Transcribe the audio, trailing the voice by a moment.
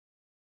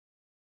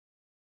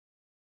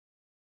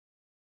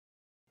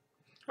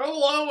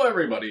Hello,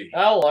 everybody.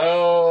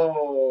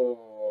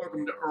 Hello.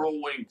 Welcome to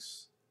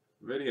Earlwink's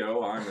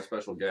video. I'm a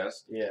special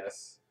guest.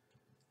 Yes.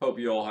 Hope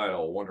you all had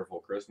a wonderful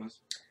Christmas.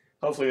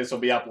 Hopefully this will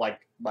be up like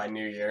by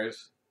New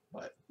Year's,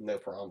 but no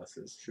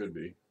promises. Should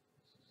be.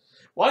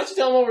 Why don't you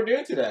tell them what we're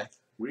doing today?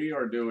 We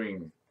are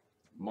doing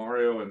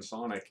Mario and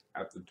Sonic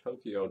at the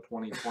Tokyo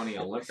 2020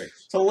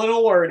 Olympics. It's a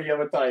little wordy of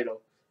a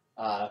title.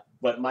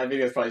 But my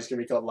video is probably just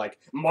gonna be called like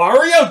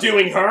Mario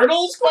doing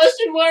hurdles? ?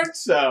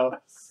 So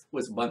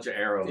With a bunch of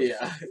arrows.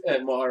 yeah,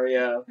 and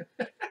Mario.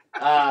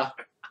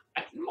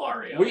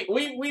 Mario.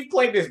 We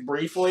played this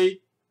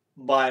briefly,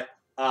 but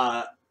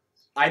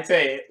I'd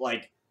say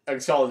like a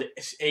solid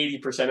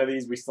 80% of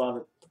these we still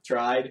haven't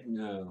tried.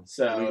 No.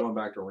 So Are we going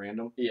back to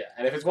random? yeah,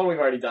 and if it's one we've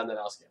already done, then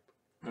I'll skip.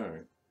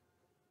 Alright.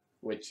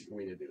 Which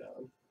we need to do that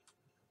one.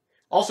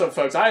 Also,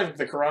 folks, I have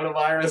the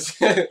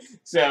coronavirus,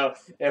 so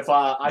if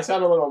I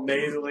sound a little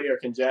nasally or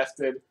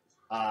congested,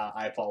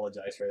 I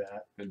apologize for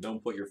that. And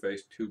don't put your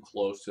face too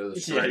close to the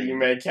screen. Yeah, you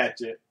may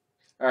catch it.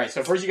 All right,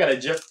 so first you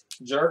got to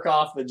jerk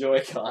off the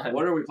Joy-Con.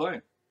 What are we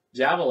playing?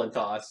 Javelin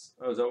toss.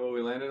 Oh, is that what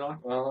we landed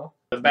on?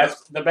 The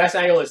best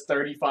angle is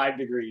 35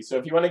 degrees. So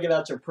if you want to get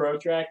out your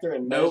protractor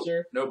and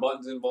measure, No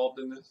buttons involved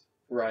in this?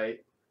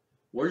 right?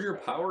 Where's your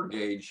power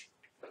gauge?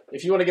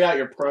 If you want to get out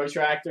your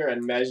protractor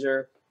and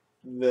measure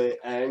the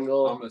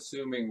angle, I'm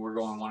assuming we're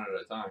going one at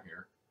a time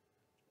here.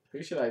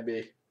 who should I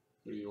be?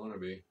 Who do you want to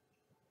be?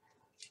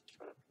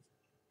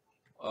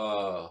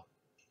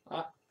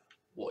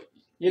 What?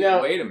 You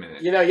know, Wait a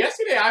minute.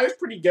 yesterday I was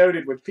pretty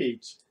goated with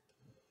Peach.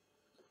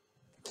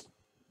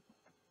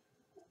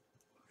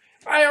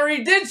 I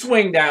already did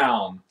swing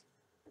down.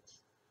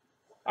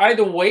 I had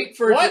to wait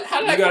for What?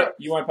 How did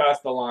you went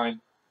past the line.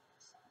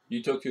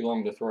 You took too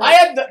long to throw.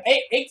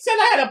 It said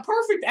I had a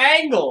perfect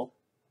angle,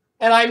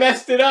 and I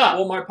messed it up.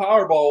 Well, my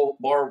Powerball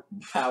My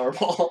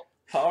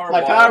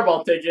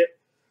Powerball ticket.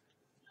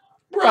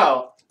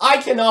 Bro, I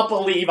cannot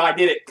believe I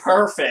did it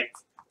perfect.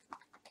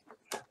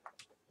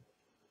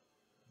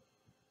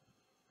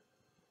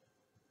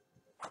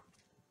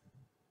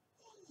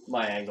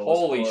 My angle was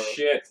Holy horrible.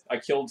 shit! I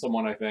killed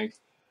someone. I think.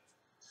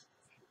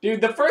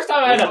 Dude, the first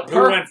time I had a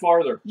Who went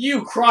farther?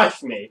 You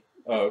crushed me.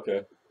 Oh,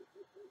 okay.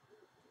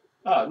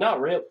 Oh, not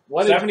really.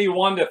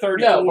 71 to 34.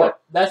 No,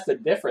 but that's the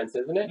difference,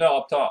 isn't it? No,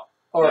 up top.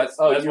 Or, That's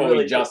what you really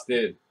we just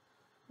did.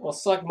 Well,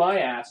 suck my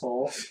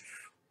asshole.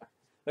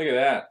 Look at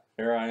that.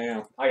 Here I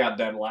am. I got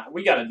dead last.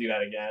 We got to do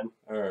that again.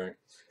 All right.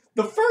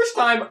 The first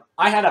time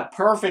I had a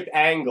perfect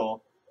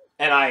angle,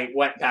 and I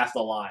went past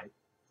the line.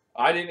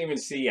 I didn't even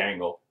see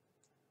angle.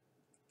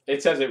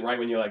 It says it right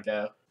when you let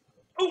go.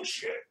 Oh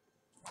shit.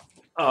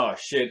 Oh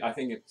shit! I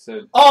think it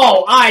said.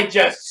 Oh, I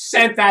just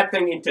sent that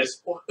thing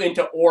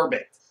into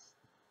orbit.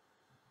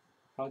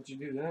 How'd you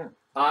do that?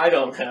 I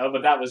don't know,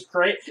 but that was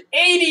great.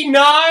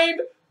 89.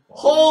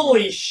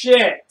 Holy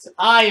shit!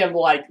 I am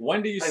like.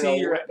 When do you I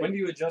know, When do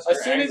you adjust As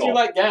your soon angle? as you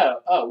let go.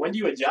 Oh, when do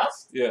you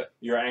adjust? Yeah,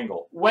 your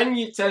angle. When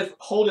it says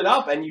hold it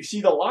up and you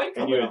see the line And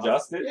coming you off.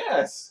 adjust it?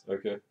 Yes.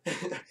 Okay.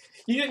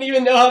 You didn't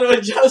even know how to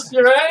adjust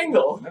your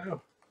angle.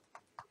 No.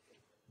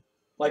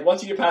 Like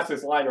once you get past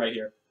this line right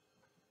here,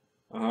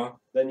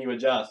 then you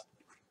adjust.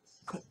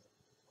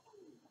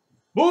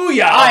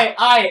 Booyah!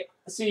 I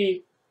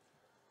see.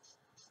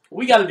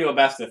 We got to do a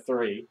best of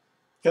 3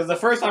 because the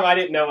first time I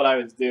didn't know what I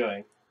was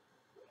doing,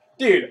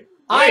 dude.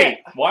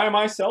 Why am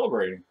I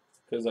celebrating?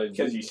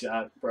 Because you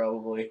shot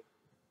probably.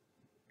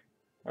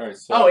 All right.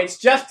 So. Oh, it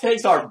just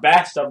takes our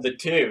best of the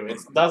 2. It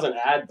doesn't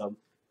add them.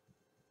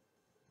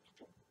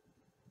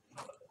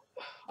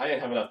 I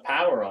didn't have enough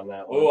power on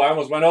that one. Oh, I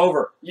almost went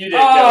over. You did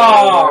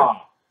go over.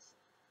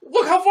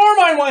 Look how far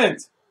mine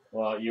went.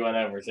 Well, you went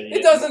over, so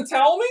It doesn't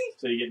tell me.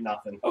 So you get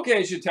nothing.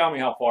 Okay, it should tell me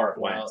how far it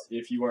went. Well,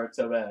 if you weren't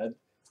so bad.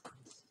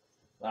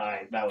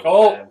 Alright, that was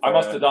bad. I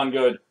must have done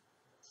good.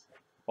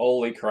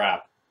 Holy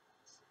crap.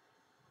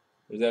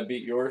 Does that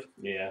beat yours?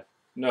 Yeah.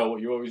 No,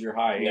 what was your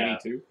high? No.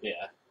 82? Yeah.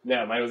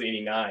 No, mine was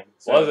 89.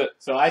 So, Was it?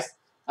 So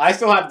I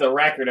still have the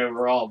record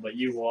overall, but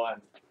you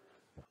won.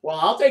 Well,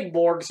 I'll take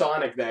Borg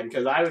Sonic then,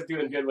 because I was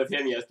doing good with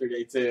him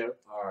yesterday too.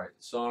 Alright,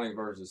 Sonic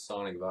versus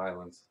Sonic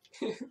Violence.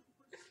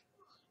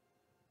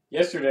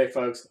 Yesterday,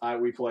 folks,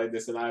 we played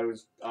this, and I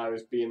was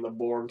being the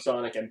Borg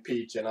Sonic and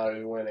Peach, and I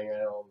was winning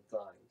it all the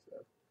time.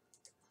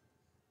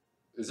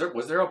 So.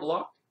 Was there a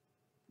block?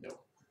 No.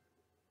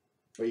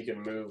 But you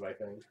can move, I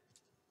think.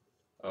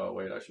 Oh,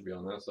 wait, I should be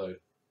on that side.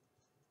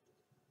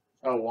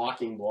 Oh,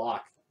 walking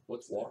block.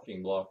 What's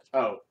walking block?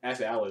 Oh,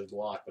 SL is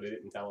block, but it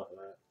didn't tell us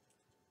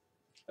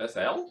that.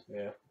 SL?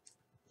 Yeah.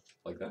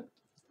 Like that?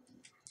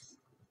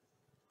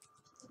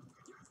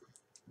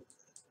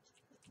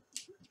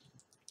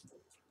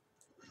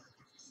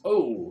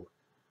 Oh.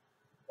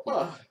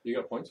 Huh. You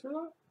got points for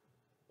that?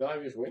 Did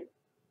I just win?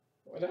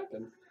 What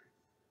happened?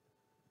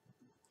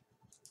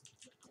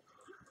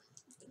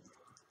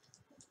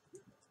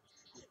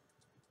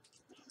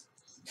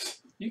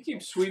 You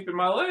keep sweeping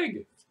my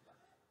leg.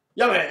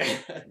 Yummy!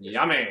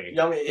 Yummy.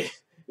 Yummy. Is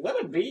that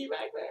a bee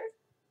back there?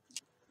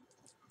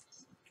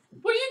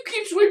 Well, you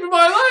keep sweeping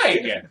my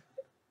leg.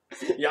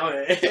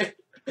 Yummy.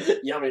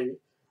 Yummy.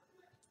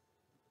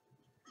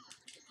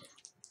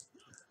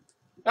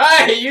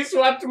 Hey, you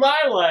swept my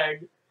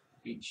leg.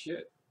 Eat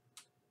shit.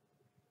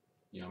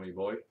 Yummy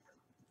boy.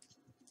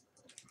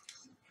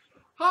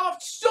 Oh,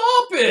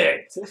 stop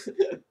it!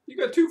 You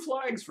got 2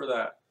 flags for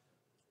that.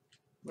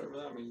 Whatever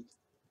that means.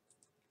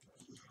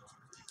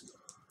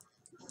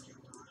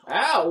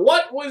 Ow,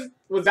 what was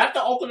that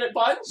the ultimate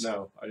punch?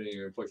 No, I didn't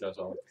even push that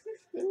off.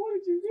 Then what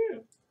did you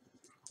do?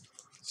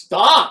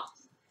 Stop!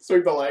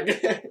 Sweep the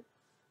leg.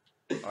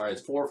 Alright,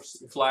 it's 4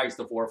 flags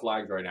to 4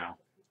 flags right now.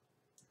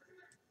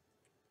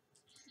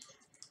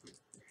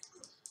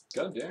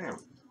 God damn.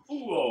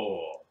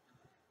 Whoa.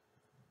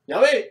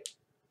 Yummy!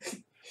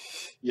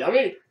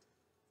 Yummy!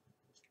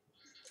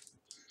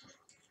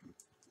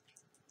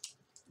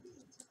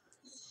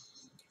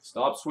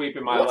 Stop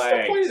sweeping my What's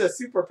legs. the point of the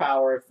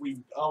superpower if we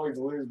always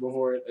lose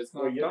before it? It's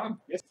not done.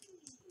 Yes.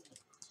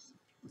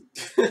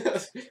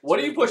 What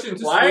are you pushing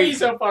to Why sweep? are you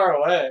so far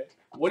away?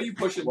 What are you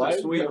pushing Why to are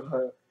you sweep? so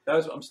far-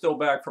 I'm still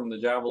back from the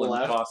javelin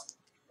Left. toss.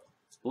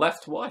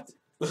 Left what?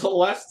 The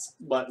left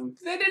button.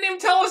 They didn't even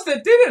tell us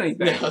that did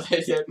anything. No,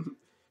 they didn't.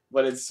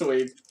 But it's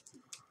sweep.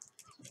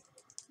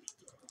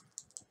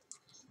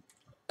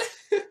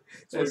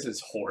 This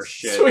is horse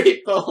shit.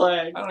 Sweep the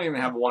leg. I don't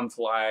even have 1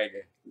 flag.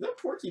 Is that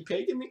Porky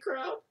Pig in the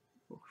crowd?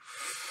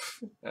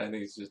 I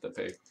think it's just a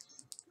pig.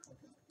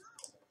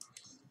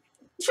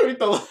 Sweep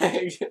the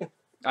leg.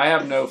 I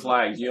have no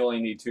flags. You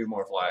only need 2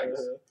 more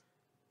flags.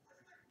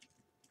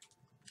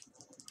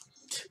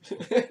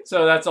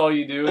 So that's all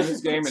you do in this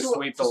game is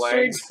sweep the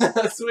leg.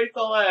 Sweep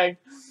the leg.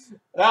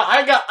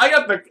 I got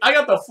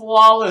the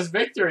flawless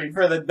victory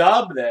for the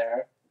dub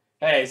there.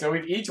 Hey, so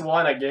we've each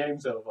won a game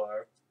so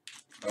far.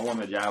 I won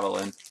the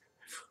javelin.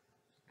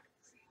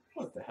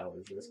 What the hell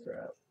is this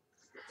crap?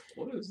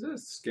 What is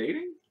this?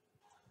 Skating?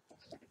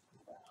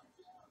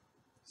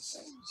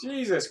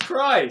 Jesus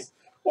Christ!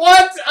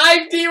 What?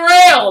 I'm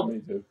derailed! Me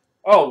too.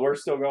 Oh, we're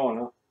still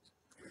going,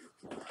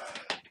 huh?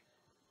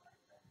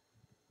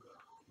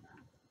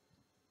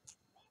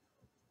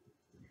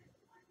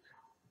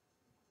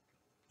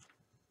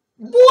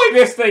 Boy,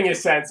 this thing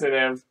is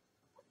sensitive.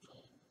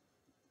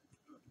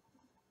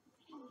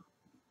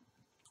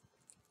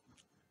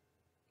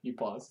 You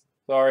pause.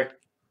 Sorry.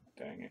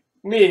 Dang it.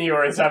 Me and you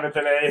were in 7th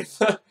and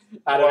 8th.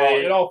 Out of Well,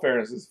 8. in all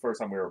fairness, this is the first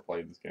time we ever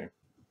played this game.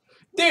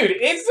 Dude,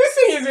 this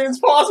thing is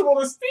impossible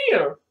to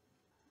steer.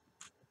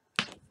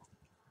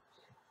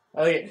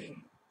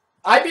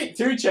 I beat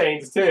 2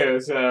 Chains too,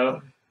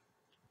 so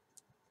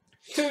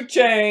 2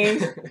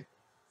 chains.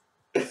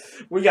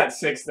 we got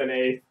 6th and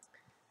 8th.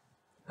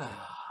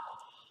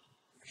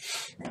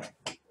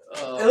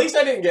 At least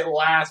I didn't get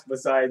last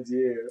besides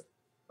you.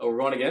 Oh, we're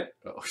going again?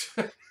 Oh.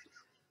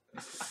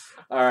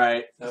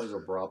 Alright. That was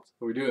abrupt.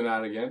 Are we doing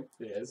that again?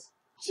 Yes.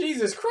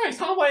 Jesus Christ,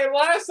 how am I in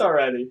last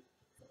already?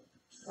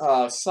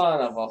 Oh,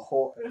 son of a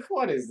whore.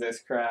 What is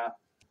this crap?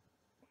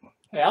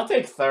 Hey, I'll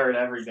take 3rd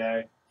every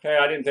day. Hey,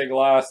 I didn't take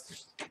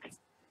last.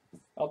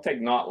 I'll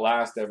take not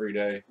last every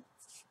day.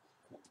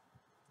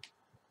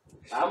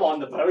 I'm on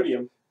the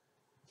podium.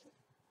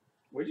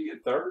 Where'd you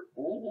get 3rd?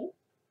 Ooh.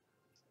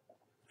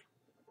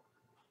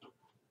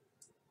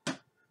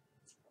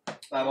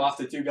 I lost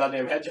to 2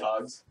 goddamn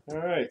hedgehogs.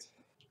 Alright.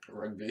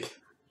 Rugby.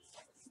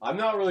 I'm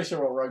not really sure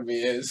what rugby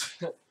is.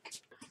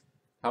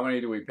 How many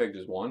do we pick?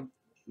 Just 1?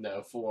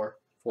 No, 4.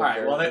 4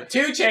 Alright, well, the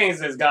characters? 2 Chains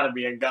has got to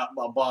be a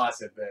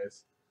boss at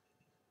this.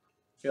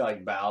 I feel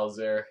like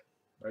Bowser.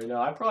 Or, you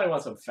know, I probably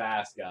want some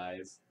fast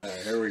guys.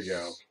 Alright, here we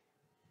go.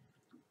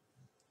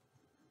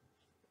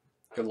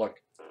 Good luck.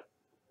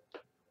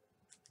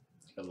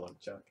 Good luck,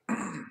 Chuck.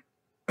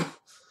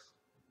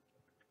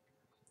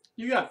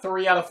 You got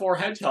 3 out of 4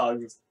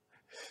 hedgehogs.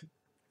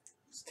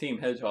 It's Team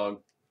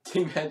Hedgehog.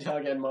 Team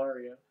Hedgehog and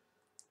Mario.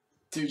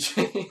 2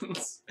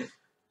 Chains.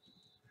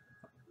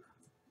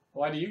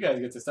 Why do you guys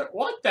get to start?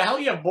 What the hell?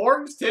 You have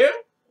Borgs too?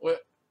 What?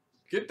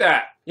 Get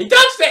that. He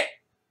touched it!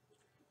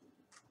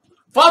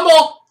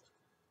 Fumble!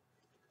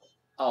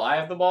 Oh, I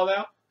have the ball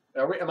now?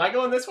 Am I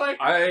going this way?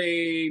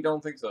 I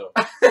don't think so.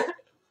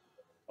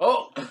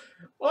 Oh!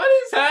 What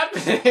is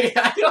happening?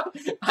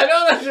 I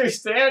don't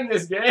understand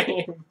this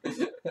game.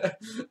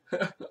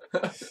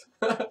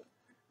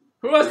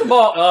 Who has the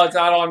ball? Oh, it's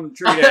out on the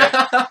tree there.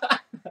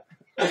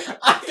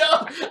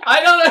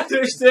 I don't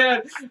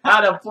understand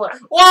how to play.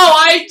 Whoa,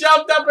 I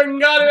jumped up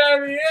and got it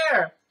out of the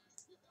air.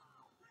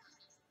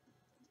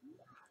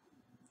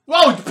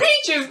 Whoa,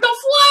 Peaches, the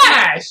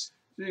Flash!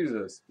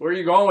 Jesus. Where are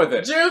you going with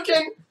it?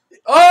 Juking.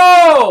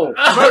 Oh!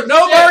 Oh,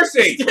 No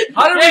shit. mercy!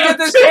 How did we get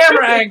this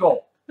camera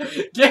angle?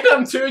 Get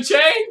him, 2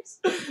 Chains.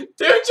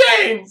 2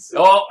 Chains.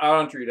 Oh, out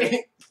on tree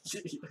there.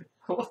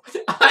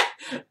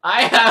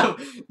 I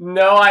have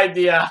no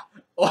idea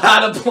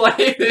how to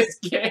play this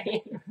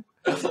game.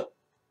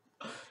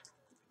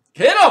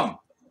 Hit him!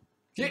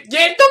 Get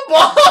the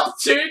ball,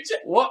 2 Chains.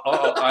 What?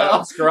 I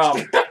don't scrum.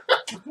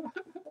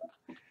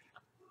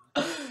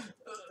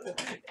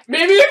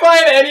 Maybe if I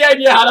had any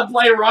idea how to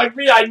play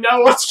rugby, I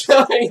know what's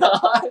going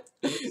on.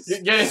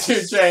 Get it,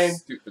 2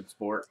 Chains. Stupid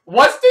sport.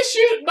 What's the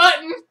shoot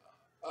button?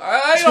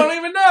 I don't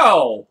even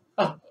know.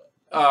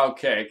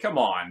 Okay, come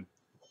on.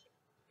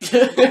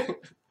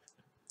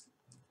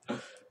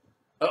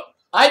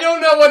 I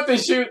don't know what the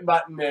shoot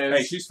button is.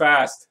 Hey, she's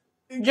fast.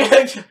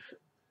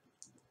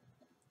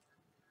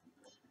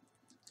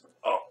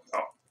 Oh.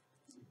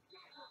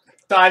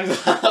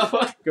 Time's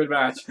up. Good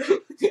match.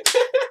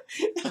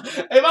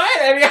 If I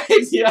had any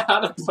idea how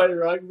to play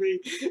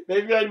rugby,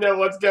 maybe I know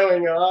what's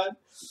going on.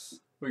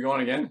 We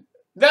going again?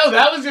 No,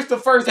 that was just the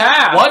first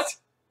half. What?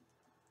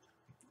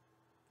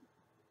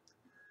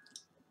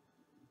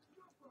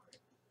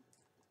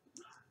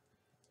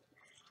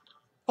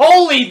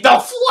 Holy the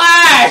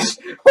Flash!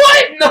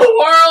 What in the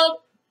world?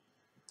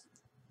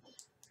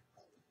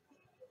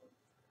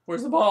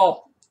 Where's the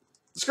ball?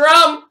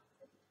 Scrum!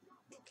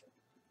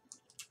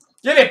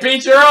 Get it,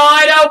 Peach, you're all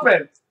wide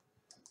open!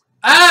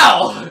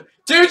 Ow!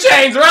 2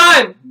 Chainz,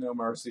 run! No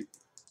mercy.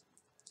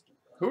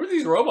 Who are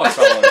these robot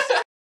fellas?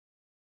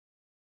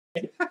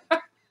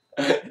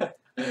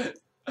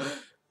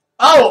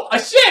 Oh,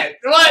 shit!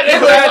 What?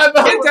 Get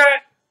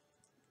that!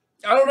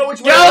 I don't know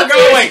which way we're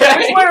going!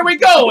 Which way are we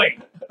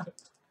going?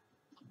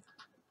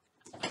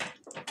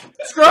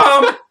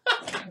 Scrum!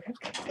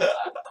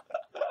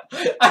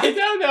 I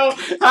don't know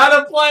how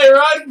to play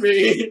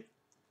rugby!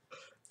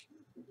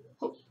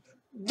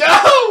 No!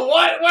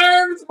 What?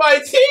 Where's my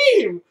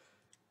team?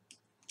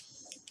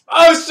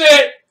 Oh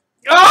shit!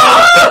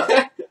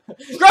 Oh!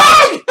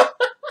 Scrum!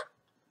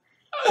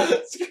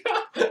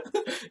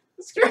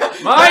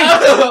 Scrum! Mine!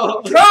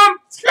 No! Scrum!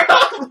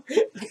 Scrum!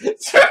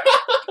 Scrum!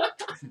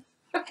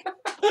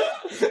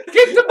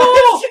 Get the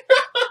ball!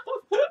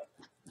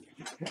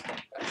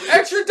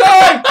 Extra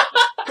time!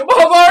 Come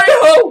on,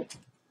 Mario!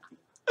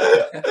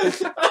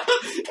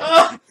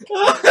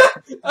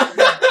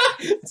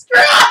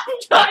 Scrum!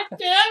 God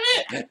damn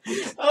it!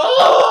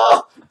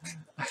 Oh!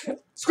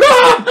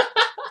 Scrum!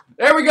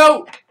 There we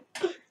go!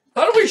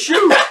 How do we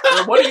shoot?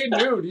 Or what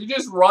do? Do you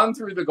just run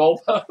through the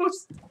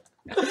goalpost?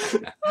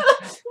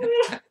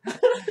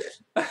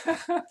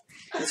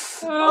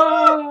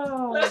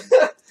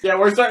 Yeah,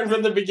 we're starting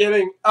from the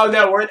beginning. Oh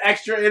no, we're in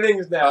extra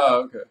innings now.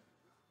 Oh, okay.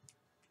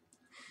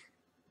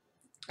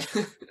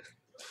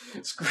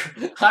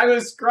 I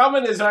was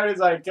scrumming as hard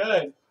as I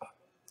could.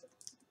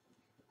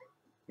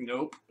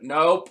 Nope.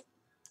 Nope.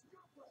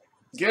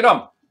 Get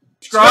him!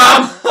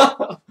 Scrum!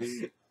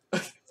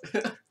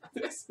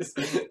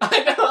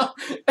 I know.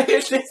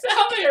 Is this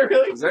how they are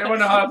really? Does anyone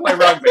know how to play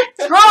rugby?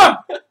 Scrum!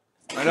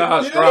 I know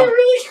how to scrum.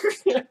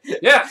 Really...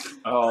 Yeah.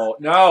 Oh,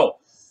 no.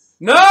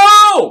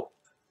 No!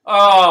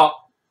 Oh.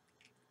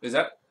 Is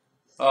that?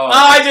 Oh.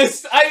 I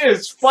just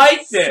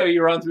spiked it. So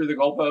you run through the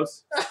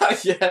goalpost?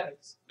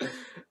 Yes.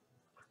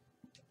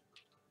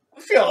 I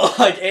feel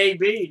like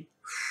AB.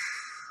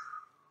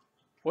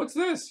 What's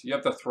this? You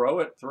have to throw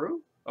it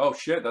through? Oh,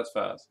 shit. That's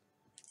fast.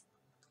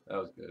 That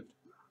was good.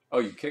 Oh,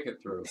 you kick it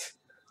through.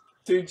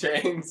 2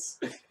 Chainz.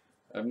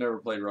 I've never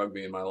played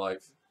rugby in my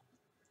life.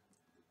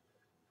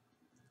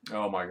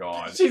 Oh my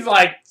god. She's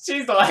like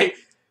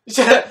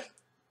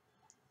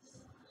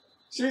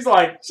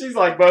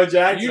Bo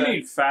Jackson. You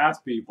need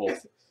fast people.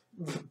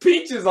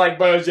 Peach is like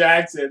Bo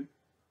Jackson.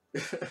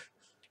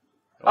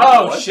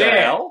 Oh what shit. The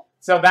hell?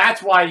 So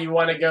that's why you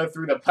want to go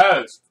through the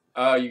post.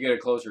 Oh, you get a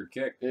closer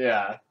kick.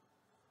 Yeah.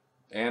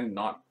 And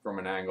not from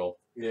an angle.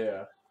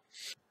 Yeah.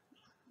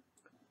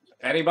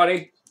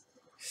 Anybody?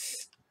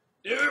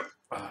 Yep.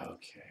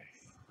 Okay.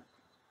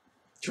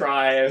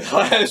 Try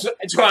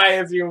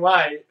as you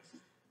might.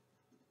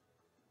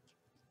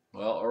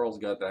 Well, Earl's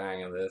got the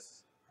hang of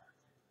this.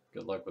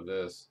 Good luck with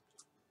this.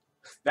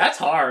 That's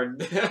hard.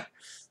 Get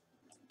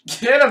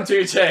him,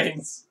 2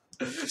 Chainz.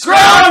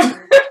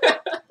 Scrum!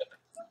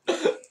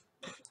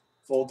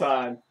 Full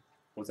time.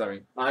 What's that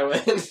mean? I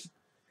win.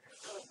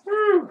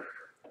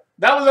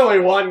 That was only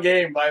 1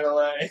 game, by the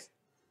way.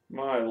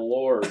 My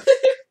lord.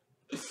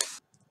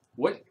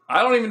 What?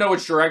 I don't even know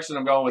which direction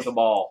I'm going with the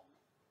ball.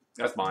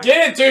 That's mine.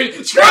 Get it,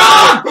 dude!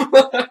 Scrum!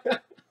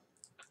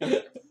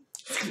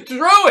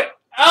 Throw it!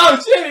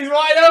 Oh shit, he's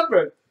wide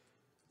open!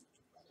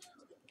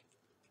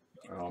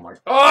 Oh my...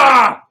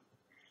 Ah!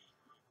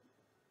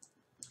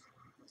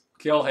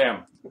 Kill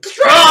him.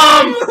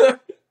 Scrum!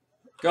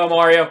 Go,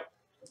 Mario.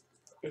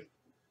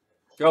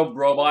 Go,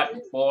 robot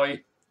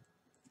boy.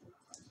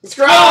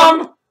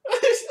 Scrum!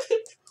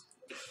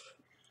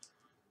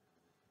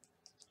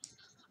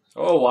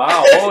 Oh,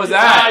 wow. What was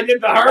that? I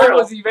did the What hurdle.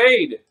 was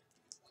evade?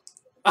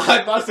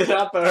 I busted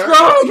out the hurdle.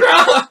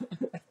 Scrum!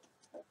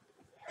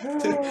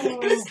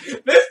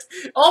 This,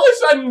 all of a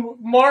sudden,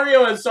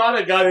 Mario and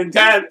Sonic got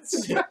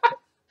intense.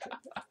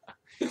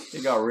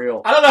 It got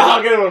real. I don't know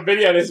how good of a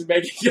video this is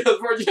making because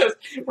we're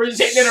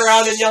just hitting it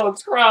around and yelling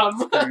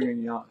scrum.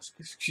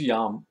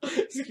 Yum.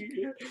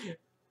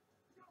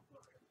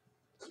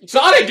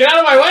 Sonic, get out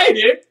of my way,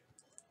 dude!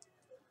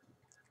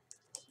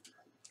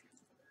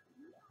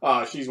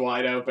 Oh, she's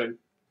wide open.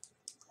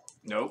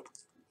 Nope.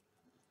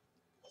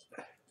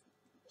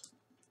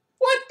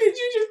 What? Did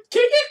you just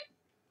kick it?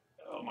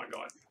 Oh my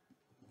god.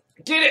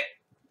 Get it!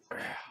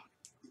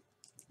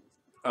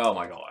 Oh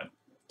my god.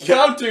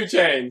 Go, 2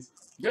 Chainz.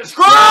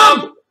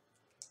 Scrum!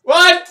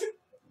 What?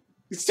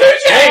 It's 2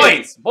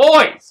 chains!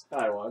 Boys!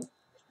 I won.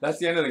 That's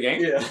the end of the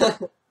game? Yeah.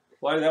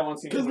 Why did that one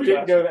seem Because so we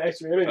didn't fast? go to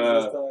extra innings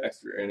this time.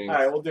 Extra innings.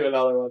 Alright, we'll do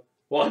another one.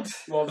 What?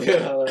 We'll do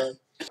another one.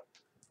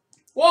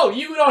 Whoa,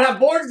 you don't have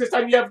boards this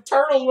time. You have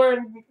turtles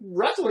wearing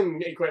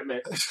wrestling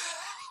equipment.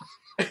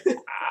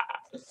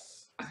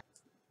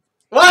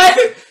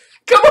 What?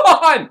 Come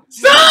on!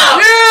 Stop!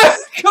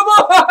 Yes! Come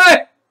on!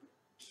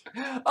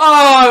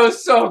 Oh, it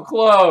was so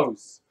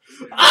close.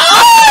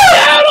 Oh!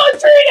 Down on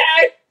tree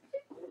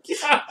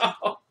day!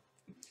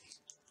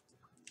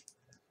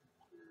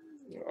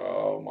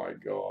 Oh my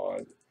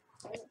god.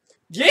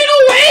 Get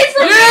away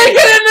from me!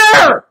 Get in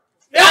there!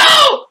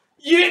 No!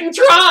 You didn't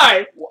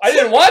try! I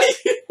didn't what?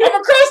 I'm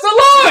across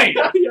the line!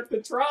 Now you have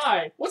to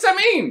try. What's that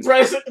mean?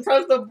 Press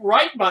the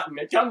right button.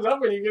 It comes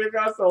up when you get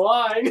across the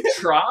line.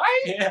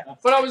 Try? Yeah.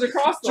 But I was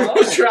across the line.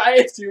 Don't try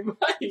it too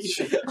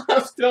much.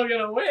 I'm still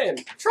gonna win.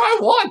 Try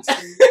once.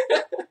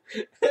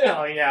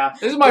 Oh yeah.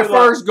 This is my Good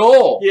luck. first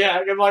goal.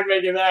 Yeah, good luck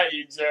making that,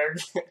 you jerk.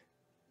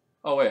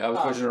 Oh wait, I was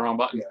pushing the wrong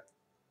button.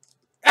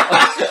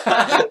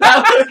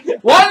 That was,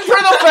 One for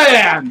the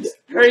fans!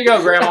 There you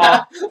go,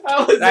 Grandma.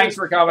 that was Thanks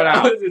for coming that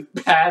out. was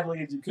as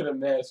badly as you could have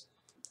missed.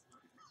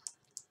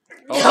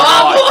 Oh,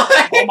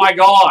 God. Oh my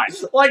god.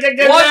 Like a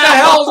good What the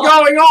hell's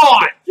going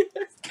on?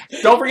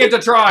 Don't forget to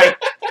try.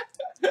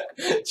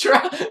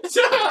 Try.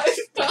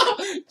 Stop.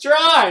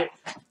 Try.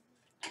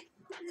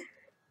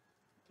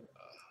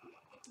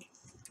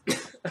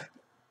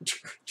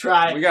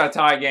 Try. We got a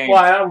tie game.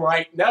 Why I'm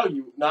right. No,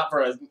 you not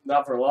for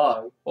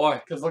long. Boy,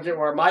 Because look at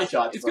where my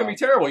shot's it's from. gonna be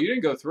terrible. You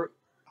didn't go through.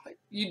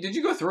 Did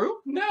you go through?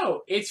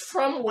 No, it's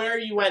from where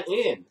you went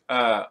in.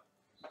 It's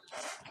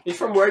It's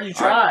from where you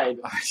tried.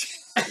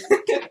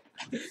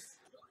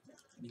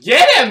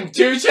 Get him,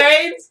 2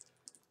 Chains!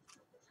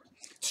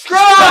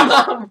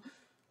 Scrum!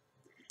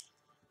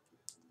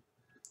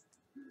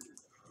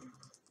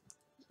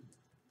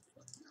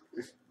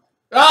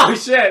 Oh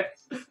shit!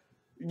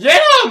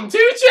 Get him,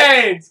 2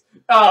 Chains!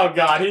 Oh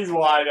god, he's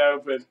wide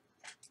open.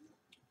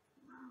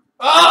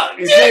 Oh,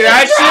 You see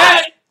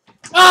that shit?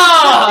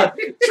 Oh,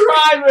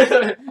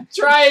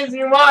 try as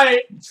you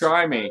might.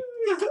 Try me.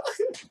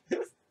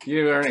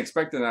 You weren't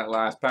expecting that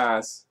last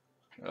pass.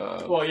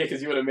 Well, yeah,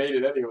 because you would have made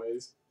it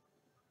anyways.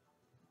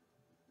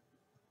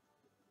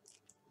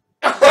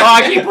 Oh,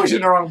 I keep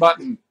pushing the wrong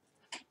button.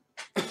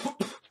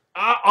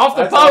 Off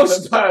the That's off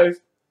post. the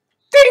post.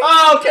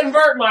 Oh,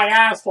 convert my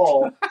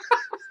asshole.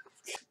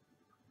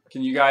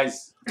 Can you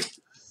guys?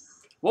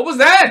 What was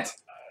that?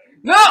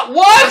 No,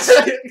 what?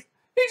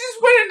 He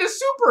just went into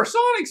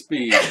supersonic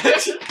speed.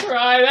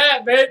 Try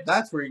that, bitch.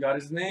 That's where he got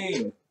his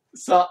name.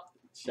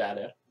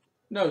 Shadow.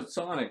 No,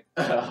 Sonic.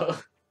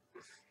 Oh.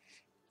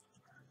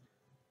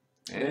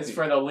 And It's he,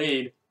 for the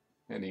lead.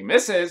 and he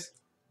misses.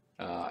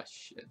 Ah,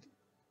 shit.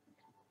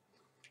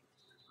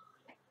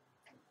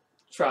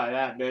 Try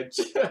that, bitch.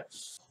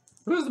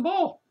 Who's the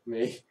ball?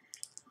 Me.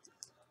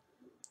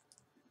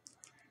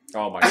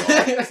 Oh my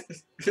god.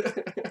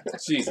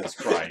 Jesus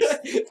Christ.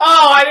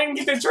 Oh, I didn't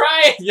get to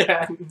try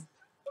again.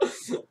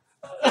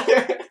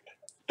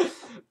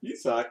 You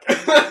suck.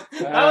 That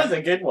was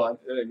a good one.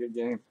 Yeah, good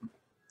game.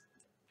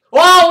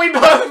 Whoa, we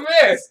both